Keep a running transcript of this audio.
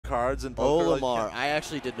cards in poker. Olimar. Like, I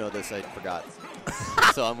actually did know this. I forgot.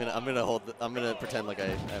 So I'm gonna pretend like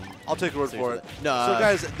I'm. I'll take your word for it. No. So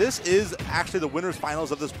guys, this is actually the winners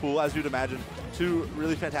finals of this pool, as you'd imagine. Two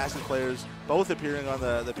really fantastic players, both appearing on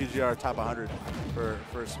the PGR top 100 for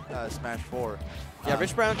Smash 4. Yeah,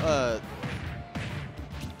 Rich Brown.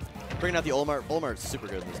 Bringing out the Olimar. Olimar is super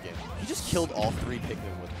good in this game. He just killed all 3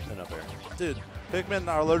 Pikmin with an up air. Dude, Pikmin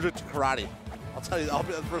are allergic to karate. I'll tell you. I'll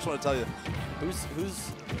be the first one to tell you.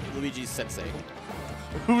 Who's Luigi's sensei?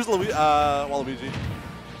 Who's Luigi? Waluigi.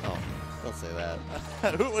 Oh, don't say that.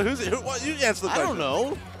 What? You answer the question. I don't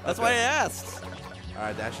know. That's why I asked. All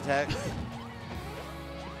right, dash attack.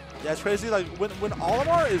 Yeah, it's crazy. Like when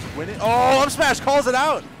Olimar is winning. Oh, up smash calls it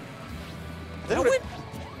out. What?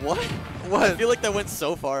 What? I feel like that went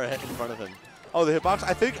so far ahead in front of him. Oh, the hitbox.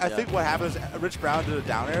 I think what happened is Rich Brown did a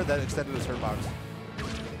down air that extended his hitbox.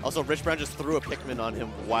 Also, Rich Brown just threw a Pikmin on him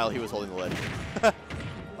while he was holding the ledge.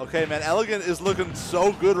 Okay, man. Elegant is looking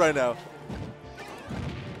so good right now.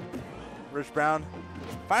 Rich Brown,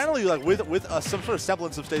 finally, like with some sort of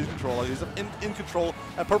semblance of stage control. Like he's in control.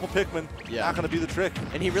 That purple Pikmin, not going to be the trick.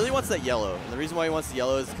 And he really wants that yellow. And the reason why he wants the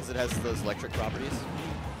yellow is because it has those electric properties.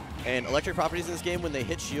 And electric properties in this game, when they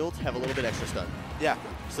hit shield, have a little bit extra stun. Yeah.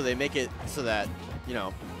 So they make it so that, you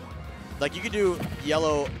know, like you could do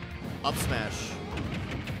yellow up smash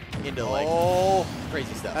into like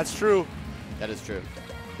crazy stuff. That's true. That is true.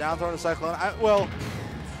 Down throw to Cyclone.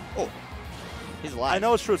 He's alive. I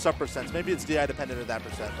know it's true at some percents. Maybe it's DI dependent at that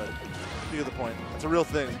percent, but you get the point. It's a real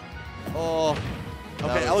thing. Oh.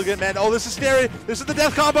 Okay, Elegant, man. Oh, this is scary. This is the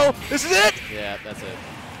death combo. This is it. Yeah, that's it.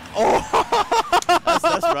 Oh.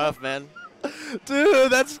 that's rough, man.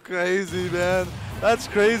 Dude, that's crazy, man. That's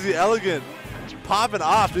crazy. Elegant. Popping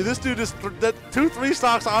off, dude. This dude just 2-3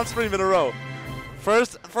 stocks on stream in a row.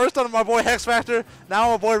 First on my boy Hex Factor. Now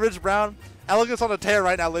my boy Rich Brown. Elegant's on a tear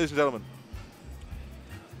right now, ladies and gentlemen.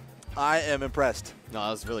 I am impressed. No,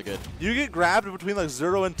 that was really good. You get grabbed between like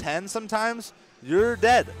 0 and 10 sometimes, you're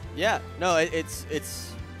dead. Yeah. No, it's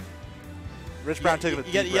Rich Brown taking a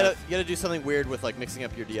deep breath. You gotta do something weird with like mixing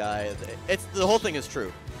up your DI. The whole thing is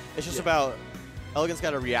true. It's just about Elegant's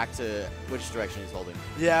got to react to which direction he's holding.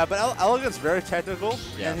 Yeah, but Elegant's very technical,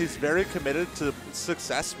 and he's very committed to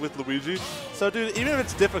success with Luigi. So, dude, even if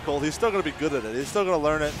it's difficult, he's still going to be good at it. He's still going to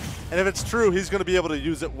learn it. And if it's true, he's going to be able to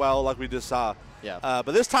use it well like we just saw. Yeah.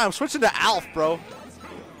 But this time, switching to Alf, bro.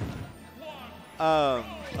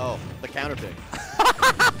 Oh, the counter pick.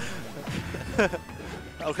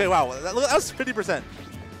 Okay, wow. That was 50%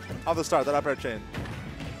 off the start, that up air chain.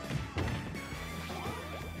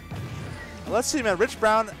 Let's see, man. Rich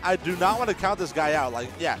Brown, I do not want to count this guy out. Like,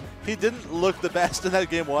 yeah, he didn't look the best in that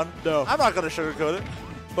game 1. No. I'm not going to sugarcoat it.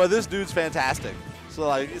 But this dude's fantastic. So,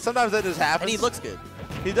 like, sometimes that just happens. And he looks good.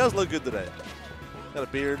 He does look good today. Got a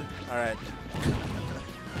beard. All right.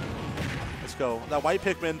 Let's go. That white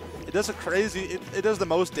Pikmin, it does a crazy, it does the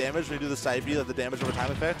most damage when you do the side B, the damage over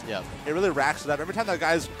time effect. Yeah. It really racks it up. Every time that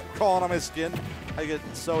guy's crawling on my skin, I get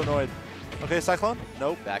so annoyed. Okay, Cyclone?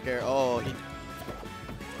 Nope. Back air. Oh, he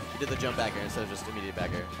did the jump back air instead of just immediate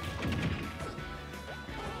back air.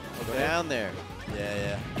 Go down there.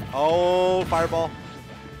 Yeah. Oh, fireball.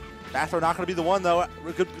 Back throw not going to be the one, though.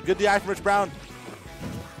 Good DI from Rich Brown.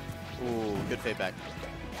 Ooh, good fade back.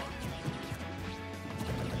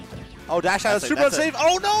 Oh, dash out. Super unsafe.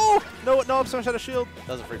 Oh, no. No, up smash out of shield.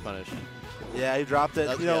 That was a free punish. Yeah, he dropped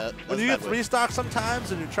it. You know, when you get 3 stocks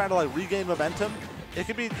sometimes and you're trying to, like, regain momentum, it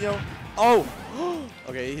could be, you know, oh.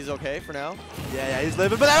 Okay, he's okay for now. Yeah, he's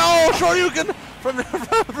living. But Shoryuken from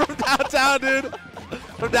downtown, dude.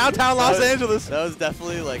 From downtown Los Angeles. That was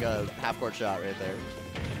definitely like a half-court shot right there.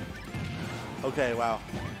 Okay, wow.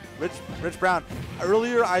 Rich Brown.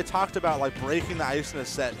 Earlier, I talked about like breaking the ice in a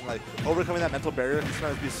set and like overcoming that mental barrier. It's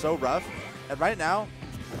going to be so rough. And right now,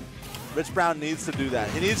 Rich Brown needs to do that.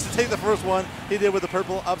 He needs to take the first one. He did with the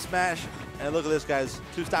purple up smash. And look at this, guys.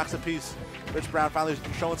 2 stocks apiece. Rich Brown finally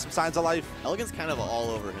showing some signs of life. Elegant's kind of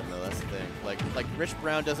all over him, though. That's the thing. Like Rich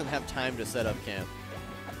Brown doesn't have time to set up camp.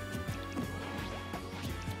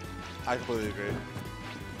 I completely agree.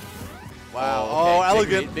 Wow. Okay. Oh,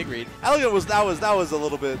 Elegant. Big read. Elegant was that was a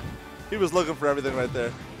little bit. He was looking for everything right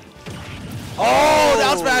there. Oh,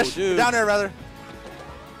 down smash. Dude. Down air rather.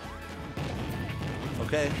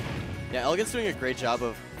 Okay. Yeah, Elegant's doing a great job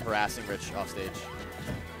of harassing Rich off stage.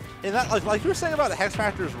 And that, like you were saying about Hex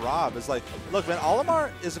Factor's Rob, is like, look, man,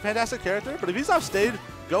 Olimar is a fantastic character, but if he's off stage,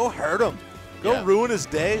 go hurt him. Go ruin his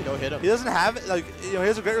day. Go hit him. He doesn't have it, like, you know, he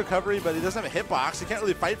has a great recovery, but he doesn't have a hitbox. He can't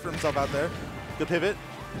really fight for himself out there. Good pivot.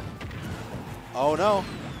 Oh, no.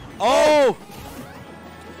 Oh!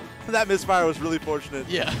 That misfire was really fortunate.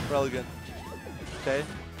 Yeah. For Elegant. Okay.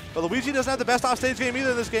 But Luigi doesn't have the best offstage game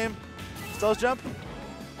either in this game. Still his jump.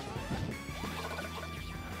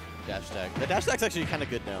 Dash attack. The dash attack's actually kind of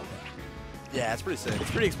good now. Yeah, it's pretty sick.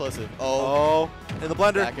 It's pretty explosive. Oh, in the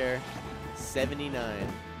blender. Back air. 79.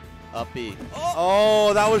 Up B.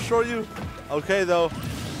 Oh, that was short you. Okay, though.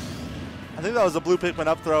 I think that was a blue Pikmin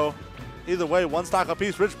up throw. Either way, one stock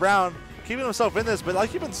apiece. Rich Brown keeping himself in this, but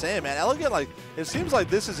like you've been saying, man, Elegant, like, it seems like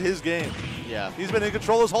this is his game. Yeah. He's been in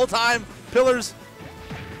control this whole time. Pillars.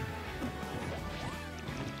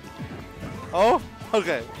 Oh,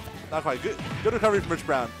 okay. Not quite. Good recovery from Rich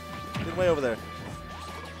Brown. Good way over there.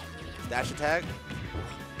 Dash attack.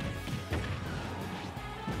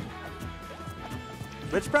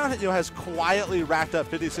 Rich Brown, has quietly racked up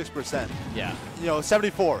 56%. Yeah.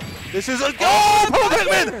 74. This is a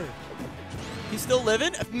Pikmin! He's still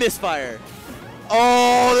living? Misfire.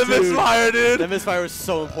 Oh, the misfire, dude. The misfire was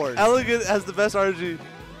so important. Elegant has the best RG.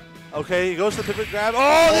 Okay, he goes to the pivot grab.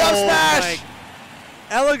 Oh, the up smash!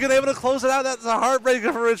 Elegant able to close it out. That's a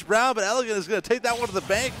heartbreaker for Rich Brown, but Elegant is going to take that one to the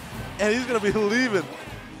bank, and he's going to be leaving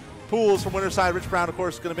pools from winner side. Rich Brown, of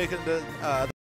course, going to make it into